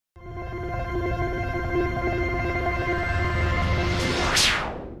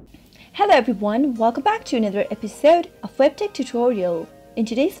Hello everyone, welcome back to another episode of Webtech Tutorial. In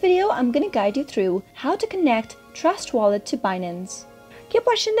today's video, I'm going to guide you through how to connect Trust Wallet to Binance. Keep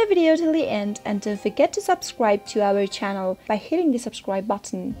watching the video till the end and don't forget to subscribe to our channel by hitting the subscribe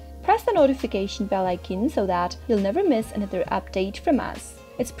button. Press the notification bell icon so that you'll never miss another update from us.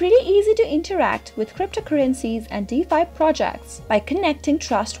 It's pretty easy to interact with cryptocurrencies and DeFi projects by connecting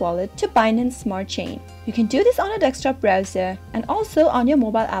Trust Wallet to Binance Smart Chain. You can do this on a desktop browser and also on your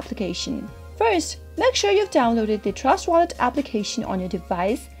mobile application. First, make sure you've downloaded the Trust Wallet application on your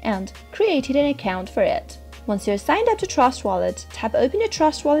device and created an account for it. Once you're signed up to Trust Wallet, tap Open your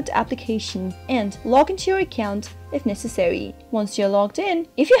Trust Wallet application and log into your account if necessary. Once you're logged in,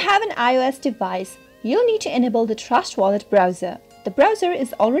 if you have an iOS device, you'll need to enable the Trust Wallet browser. The browser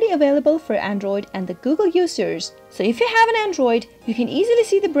is already available for Android and the Google users, so if you have an Android, you can easily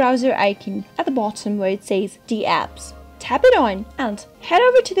see the browser icon at the bottom where it says DApps. Tap it on and head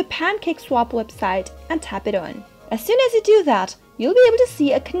over to the PancakeSwap website and tap it on. As soon as you do that, you'll be able to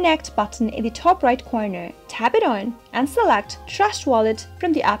see a Connect button in the top right corner. Tap it on and select Trust Wallet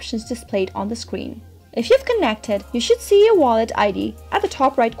from the options displayed on the screen. If you've connected, you should see your wallet ID at the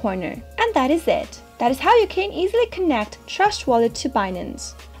top right corner. And that is it. That is how you can easily connect Trust Wallet to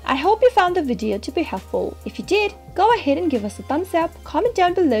Binance. I hope you found the video to be helpful. If you did, go ahead and give us a thumbs up, comment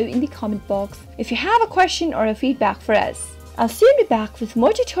down below in the comment box if you have a question or a feedback for us. I'll soon be back with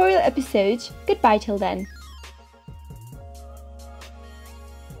more tutorial episodes. Goodbye till then.